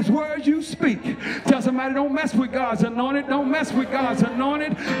last words you speak. Tell somebody, don't mess with God's anointed. Don't mess with God's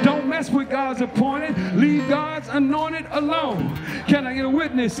anointed. Don't mess with God's appointed. Leave God's anointed alone. Can I get a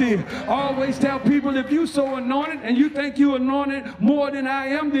witness here? I always tell people, if you so anointed and you think you anointed more than I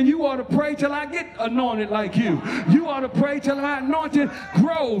am, then you ought to pray till I get anointed like you. You ought to pray till my anointing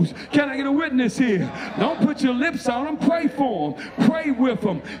grows. Can I get a witness here? Don't put your lips on them. Pray for them. Pray with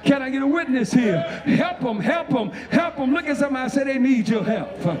them. Can I get a witness here? Help them. Help them. Help them. Look at somebody and say they need your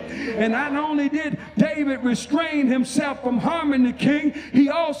help. And not only did David restrain himself from harming the king, he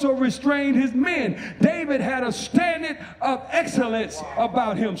also restrained his men. David had a standard of excellence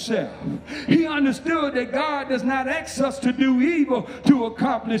about himself. He understood that God does not ask us to do evil to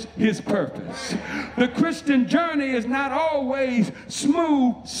accomplish his purpose. The Christian journey is not always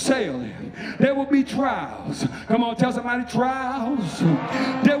smooth sailing. There will be trials. Come on, tell somebody, trials.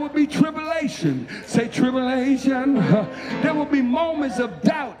 There will be tribulation. Say tribulation. There will be moments of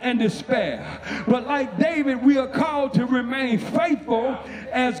doubt and despair. But like David, we are called to remain faithful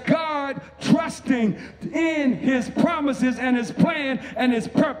as God, trusting in his promises and his plan and his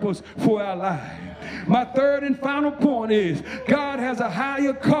purpose for our life. My third and final point is God has a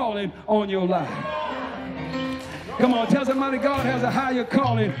higher calling on your life. Come on, tell somebody God has a higher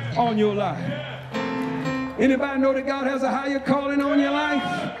calling on your life. Anybody know that God has a higher calling on your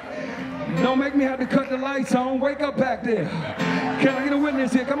life? Don't make me have to cut the lights on. Wake up back there. Can I get a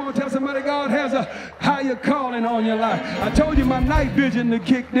witness here? Come on, tell somebody God has a higher calling on your life. I told you my night vision that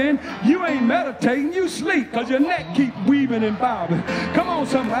kicked in. You ain't meditating, you sleep because your neck keep weaving and bobbing. Come on,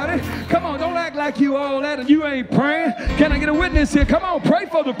 somebody. Come on, don't act like you all that and you ain't praying. Can I get a witness here? Come on, pray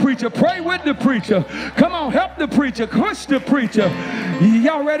for the preacher. Pray with the preacher. Come on, help the preacher. Push the preacher.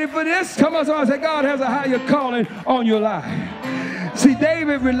 Y'all ready for this? Come on, somebody say God has a higher calling on your life. See,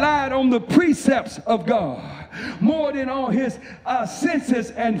 David relied on the precepts of God more than on his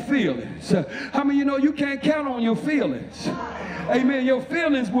senses and feelings. How many of you know you can't count on your feelings? Amen. Your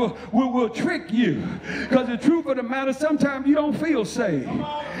feelings will trick you. Because the truth of the matter, sometimes you don't feel saved.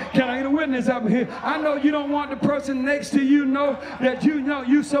 Can I get a witness up here? I know you don't want the person next to you know that you know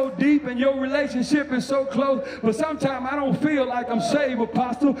you so deep and your relationship is so close. But sometimes I don't feel like I'm saved,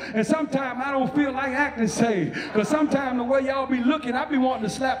 Apostle. And sometimes I don't feel like acting saved. Because sometimes the way y'all be looking, I be wanting to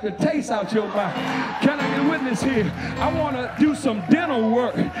slap the taste out your mouth. Can I get a witness here? I want to do some dental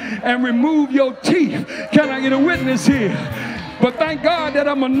work and remove your teeth. Can I get a witness here? But thank God that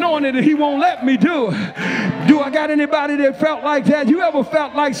I'm anointed and he won't let me do it. Do I got anybody that felt like that? You ever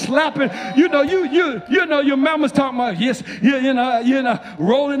felt like slapping? You know your mama's talking about, yes, you know,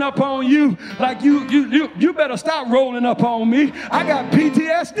 rolling up on you. Like you better stop rolling up on me. I got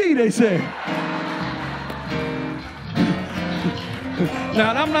PTSD, they say.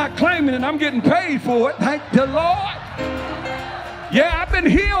 Now, I'm not claiming it. I'm getting paid for it. Thank the Lord. Yeah, I've been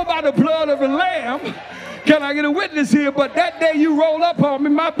healed by the blood of the Lamb. Can I get a witness here? But that day you roll up on me,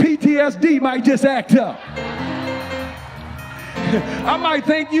 my PTSD might just act up. I might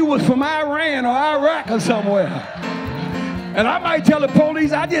think you was from Iran or Iraq or somewhere. And I might tell the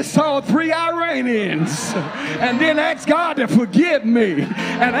police I just saw 3 Iranians. And then ask God to forgive me.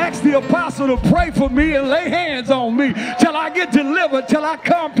 And ask the apostle to pray for me and lay hands on me till I get delivered, till I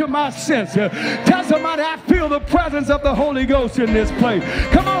come to my senses. Tell somebody I feel the presence of the Holy Ghost in this place.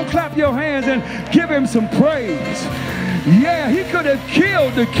 Come on, clap your hands and give him some praise. Yeah, he could have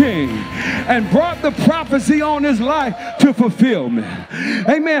killed the king and brought the prophecy on his life to fulfillment.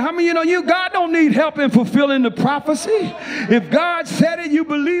 Amen. How many of you know God don't need help in fulfilling the prophecy? If God said it, you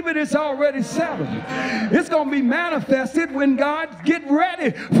believe it, it's already settled. It's going to be manifested when God get ready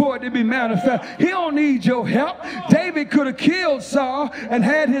for it to be manifested. He don't need your help. David could have killed Saul and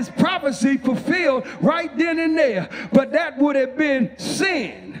had his prophecy fulfilled right then and there, but that would have been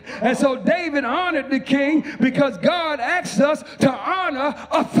sin. And so David honored the king because God asks us to honor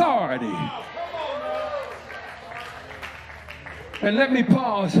authority. And let me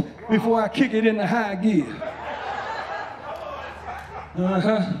pause before I kick it into high gear.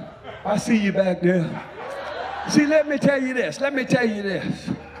 I see you back there. See, let me tell you this. Let me tell you this.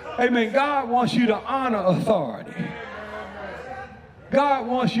 Amen. God wants you to honor authority. God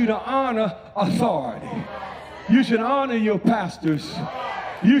wants you to honor authority. You should honor your pastors.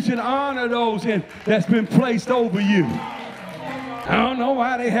 You should honor those that's been placed over you. I don't know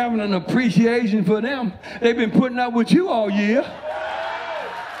why they having an appreciation for them. They've been putting up with you all year.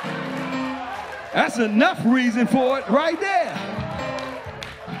 That's enough reason for it right there.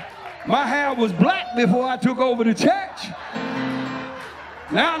 My hair was black before I took over the church.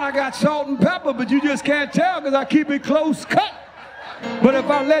 Now I got salt and pepper, but you just can't tell because I keep it close cut. But if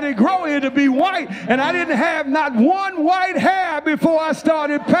I let it grow, it'll be white. And I didn't have not one white hair before I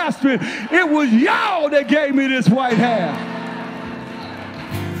started pastoring. It was y'all that gave me this white hair.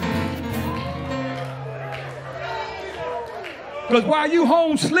 Because while you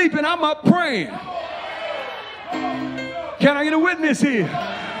home sleeping, I'm up praying. Can I get a witness here?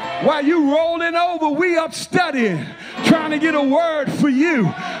 While you rolling over, we up studying, trying to get a word for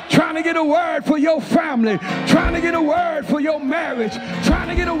you, trying to get a word for your family, trying to get a word for your marriage, trying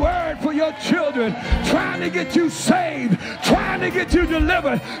to get a word for your children, trying to get you saved, trying to get you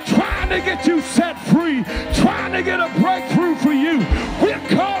delivered, trying to get you set free, trying to get a breakthrough for you. We're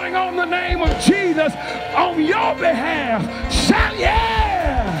calling on the name of Jesus on your behalf. Shout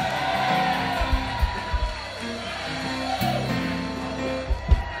yeah!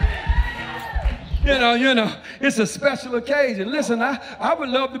 You know, it's a special occasion. Listen, I would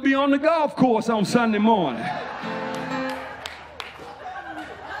love to be on the golf course on Sunday morning.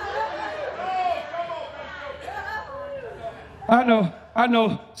 I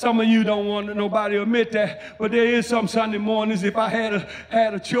know some of you don't want nobody to admit that, but there is some Sunday mornings, if I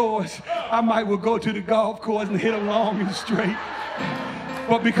had a choice, I might would go to the golf course and hit them long and straight.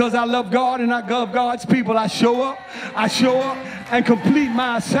 But because I love God and I love God's people, I show up and complete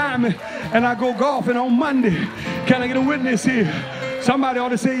my assignment, and I go golfing on Monday. Can I get a witness here? Somebody ought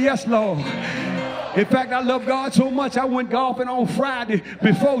to say, yes, Lord. In fact, I love God so much, I went golfing on Friday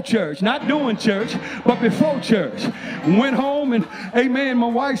before church. Not doing church, but before church. Went home and, amen, my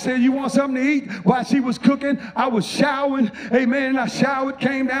wife said, you want something to eat? While she was cooking, I was showering. Amen, I showered,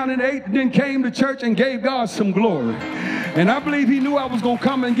 came down and ate, and then came to church and gave God some glory. And I believe he knew I was going to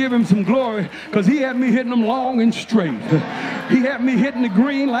come and give him some glory because he had me hitting them long and straight. He had me hitting the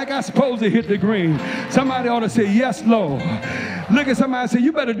green like I supposed to hit the green. Somebody ought to say, yes, Lord. Look at somebody and say,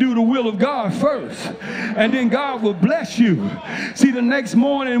 you better do the will of God first, and then God will bless you. See, the next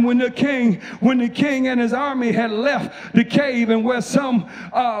morning when the king and his army had left the cave and were some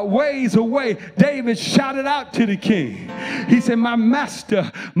ways away, David shouted out to the king. He said, my master,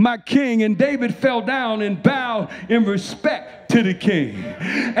 my king. And David fell down and bowed in respect to the king.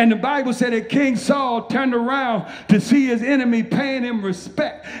 And the Bible said that King Saul turned around to see his enemy paying him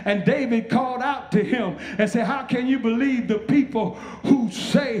respect. And David called out to him and said, how can you believe the people who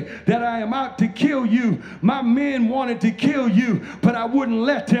say that I am out to kill you? My men wanted to kill you, but I wouldn't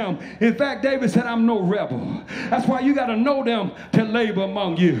let them. In fact, David said, I'm no rebel. That's why you got to know them to labor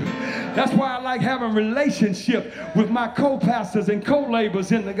among you. That's why I like having relationship with my co-pastors and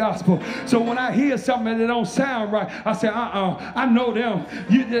co-laborers in the gospel. So when I hear something that don't sound right, I say, I know them.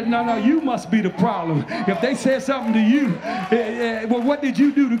 You must be the problem. If they said something to you, well, what did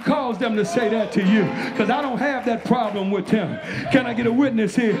you do to cause them to say that to you? Because I don't have that problem with them. Can I get a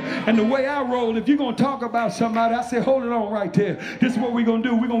witness here? And the way I roll, if you're going to talk about somebody, I say, hold it on right there. This is what we're going to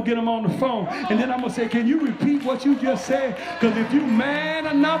do. We're going to get them on the phone. And then I'm going to say, can you repeat what you just said? Because if you man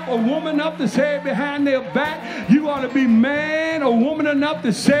enough or woman enough to say it behind their back, you ought to be man or woman enough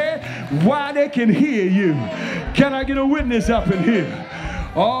to say it while they can hear you. Can I get a witness up in here?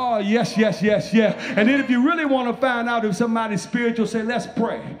 Oh, yes, yes, yes, yes. And then if you really want to find out if somebody's spiritual, say, let's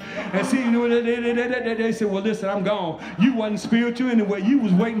pray. And see, they say, well, listen, I'm gone. You wasn't spiritual anyway. You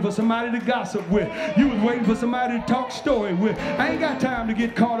was waiting for somebody to gossip with. You was waiting for somebody to talk story with. I ain't got time to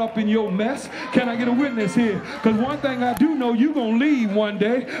get caught up in your mess. Can I get a witness here? Because one thing I do know, you going to leave one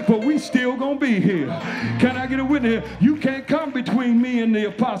day, but we still going to be here. Can I get a witness here? You can't come between me and the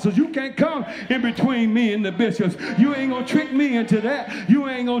apostles. You can't come in between me and the bishops. You ain't going to trick me into that. You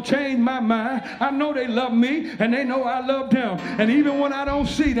ain't going to change my mind. I know they love me, and they know I love them. And even when I don't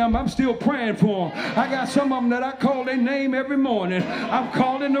see them, I'm still praying for them. I got some of them that I call their name every morning. I'm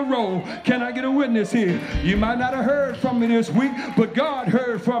calling the roll. Can I get a witness here? You might not have heard from me this week, but God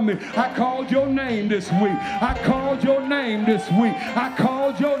heard from me. I called your name this week. I called your name this week. I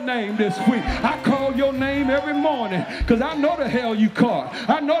called your name this week. I call your name every morning because I know the hell you caught.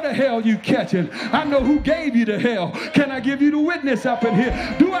 I know the hell you catching. I know who gave you the hell. Can I give you the witness up in here?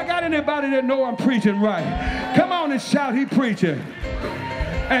 Do I got anybody that know I'm preaching right? Come on and shout, he preaching.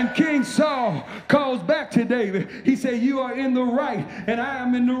 And King Saul calls back to David. He said, you are in the right and I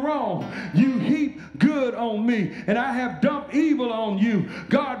am in the wrong. You heap good on me and I have dumped evil on you.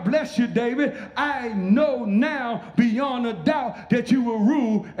 God bless you, David. I know now beyond a doubt that you will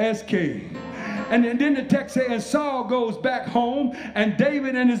rule as king. And then the text says Saul goes back home and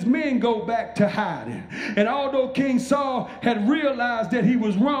David and his men go back to hiding. And although King Saul had realized that he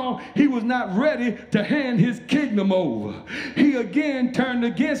was wrong, he was not ready to hand his kingdom over. He again turned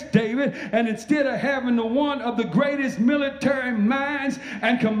against David, and instead of having the one of the greatest military minds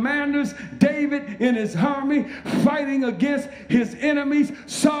and commanders, David in his army fighting against his enemies,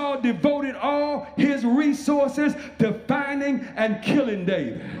 Saul devoted all his resources to finding and killing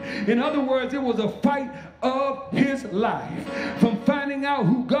David. In other words, it was a fight of his life, from finding out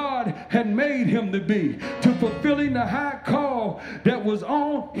who God had made him to be to fulfilling the high call that was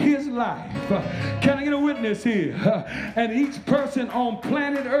on his life. Can I get a witness here? And each person on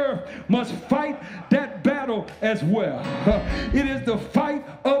planet Earth must fight that battle as well. It is the fight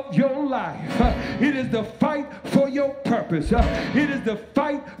of your life. It is the fight for your purpose. It is the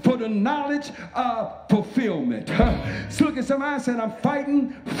fight for the knowledge of fulfillment. So look at somebody and say, I'm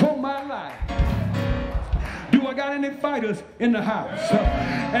fighting for my life. Do I got any fighters in the house?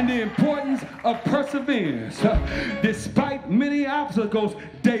 And the importance of perseverance. Despite many obstacles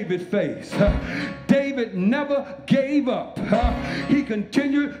David faced, David never gave up. He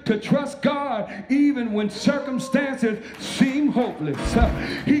continued to trust God even when circumstances seemed hopeless.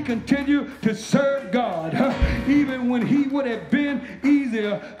 He continued to serve God even when he would have been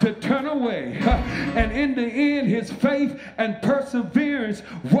easier to turn away. And in the end, his faith and perseverance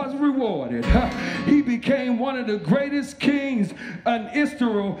was rewarded. He became one of the greatest kings in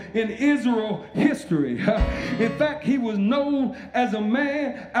Israel history. In fact, he was known as a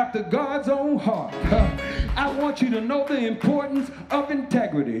man after God's own heart. I want you to know the importance of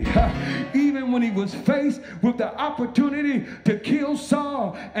integrity. Even when he was faced with the opportunity to kill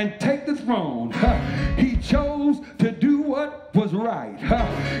Saul and take the throne, he chose to do what was right.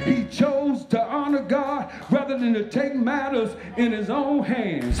 He chose to honor God rather than to take matters in his own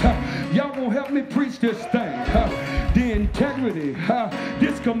hands. Y'all gonna help me preach this thing. The integrity,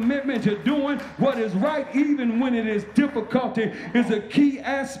 this commitment to doing what is right even when it is difficulty, is a key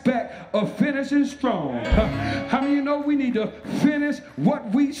aspect of finishing strong. How many of you know we need to finish what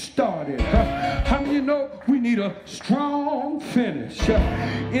we started? How many of you know we need a strong finish?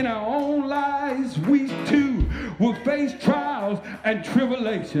 In our own lives, we too will face trials and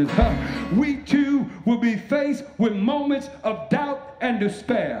tribulations. We too will be faced with moments of doubt and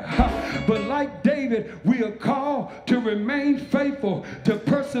despair. But like David, we are called to remain faithful, to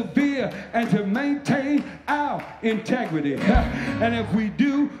persevere, and to maintain our integrity. And if we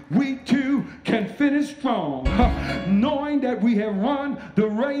do, we too can finish strong, knowing that we have run the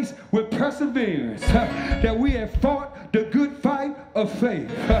race with perseverance, that we have fought the good fight of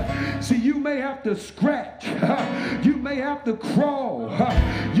faith. See, you may have to scratch, you may have to crawl,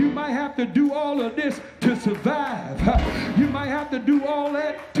 you might have to do all of this to survive, you might have to do all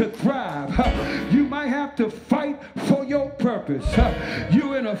that to thrive, you might have to fight for your purpose,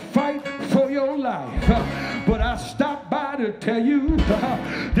 you're in a fight for your life. But I stopped by to tell you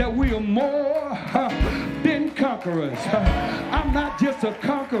that we are more than conquerors. I'm not just a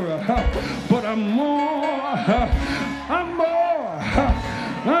conqueror, but I'm more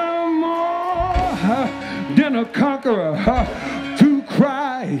than a conqueror through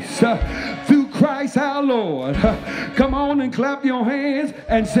Christ Christ our Lord. Come on and clap your hands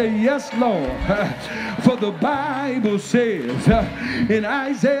and say, yes, Lord. For the Bible says in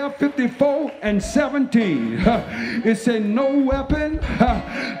Isaiah 54:17, it said, no weapon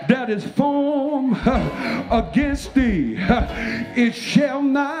that is formed against thee, it shall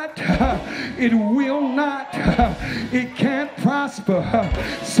not, it will not, it can't prosper.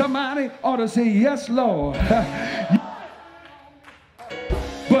 Somebody ought to say, yes, Lord.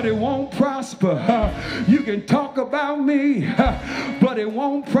 But it won't prosper. You can talk about me, but it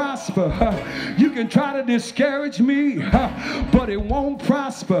won't prosper. You can try to discourage me, but it won't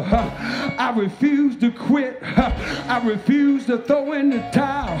prosper. I refuse to quit. I refuse to throw in the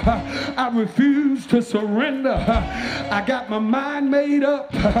towel. I refuse to surrender. I got my mind made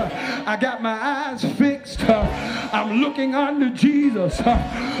up. I got my eyes fixed. I'm looking unto Jesus,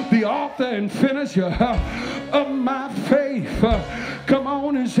 the author and finisher of my faith. Come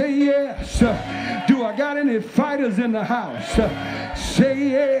on and say yes. Do I got any fighters in the house?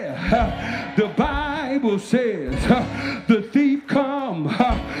 Say yeah. The Bible says the thief come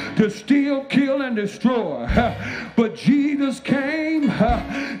to steal, kill, and destroy. But Jesus came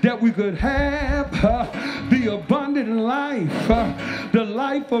that we could have the abundant life, the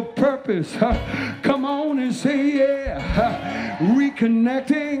life of purpose. Come on and say yeah.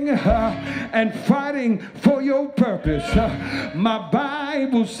 Reconnecting and fighting for your purpose. My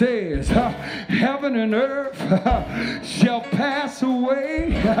Bible says heaven and earth shall pass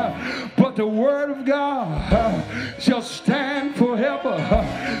away, but the word of God shall stand forever.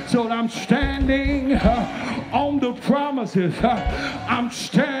 So I'm standing on the promises. I'm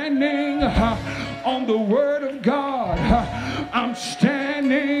standing on the word of God. I'm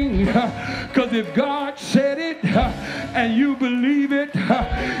standing because if God said it and you believe it,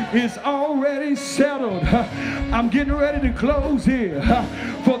 it's already settled. I'm getting ready to close here.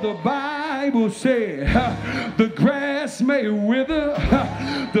 For the Bible said the grass may wither,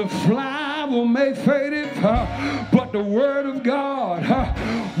 the flower may fade it, but the word of God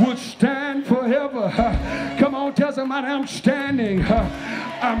would stand forever. Come on, tell somebody, I'm standing.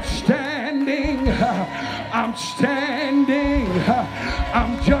 I'm standing. I'm standing.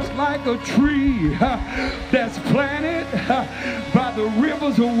 I'm just like a tree that's planted by the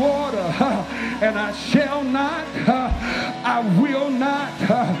rivers of water, and I shall not, I will not,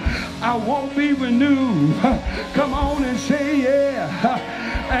 I won't be renewed. Come on and say yeah.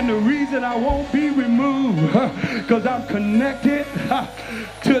 And the reason I won't be removed, because I'm connected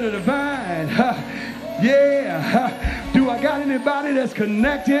to the divine. Yeah. Do I got anybody that's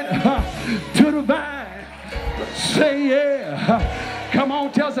connected to the vine? Say yeah. Come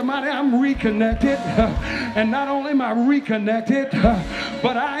on, tell somebody I'm reconnected. And not only am I reconnected,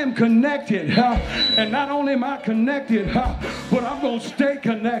 but I am connected. And not only am I connected, but I'm going to stay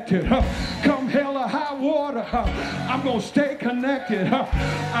connected. Come hell or high water, I'm going to stay connected.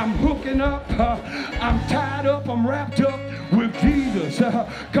 I'm hooking up. I'm tied up. I'm wrapped up with Jesus.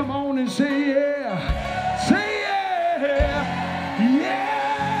 Come on and say yeah. Say yeah. Yeah.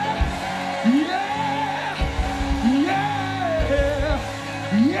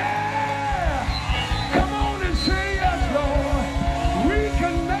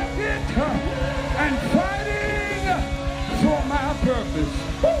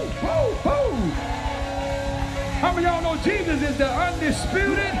 How many of y'all know Jesus is the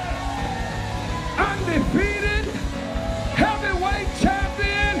undisputed, undefeated, heavyweight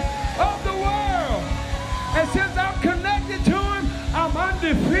champion of the world? And since I'm connected to him, I'm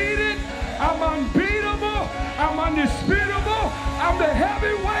undefeated, I'm unbeatable, I'm undisputable, I'm the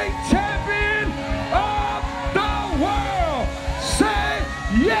heavyweight champion of the world. Say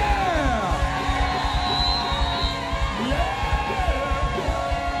yeah!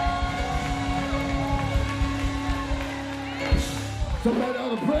 Somebody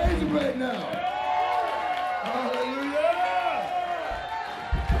ought to praise him right now. Hallelujah.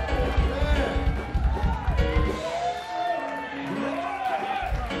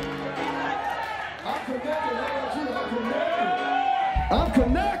 I'm connected. How about you? I'm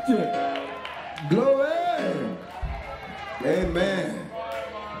connected. Glory. Amen.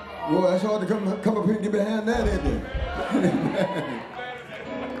 Boy, that's hard to come up here and get behind that, isn't it? Amen.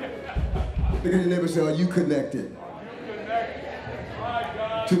 Look at your neighbor and say, are you connected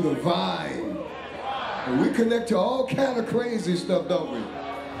to the vine? And we connect to all kind of crazy stuff, don't we?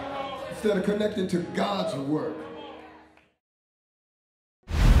 Instead of connecting to God's work.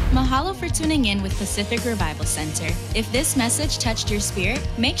 Mahalo for tuning in with Pacific Revival Center. If this message touched your spirit,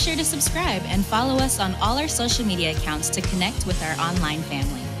 make sure to subscribe and follow us on all our social media accounts to connect with our online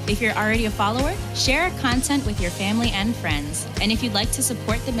family. If you're already a follower, share our content with your family and friends. And if you'd like to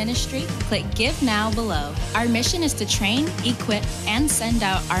support the ministry, click Give Now below. Our mission is to train, equip, and send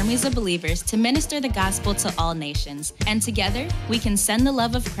out armies of believers to minister the gospel to all nations. And together, we can send the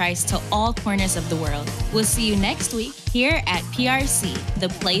love of Christ to all corners of the world. We'll see you next week here at PRC, the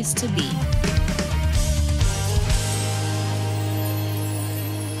place to be.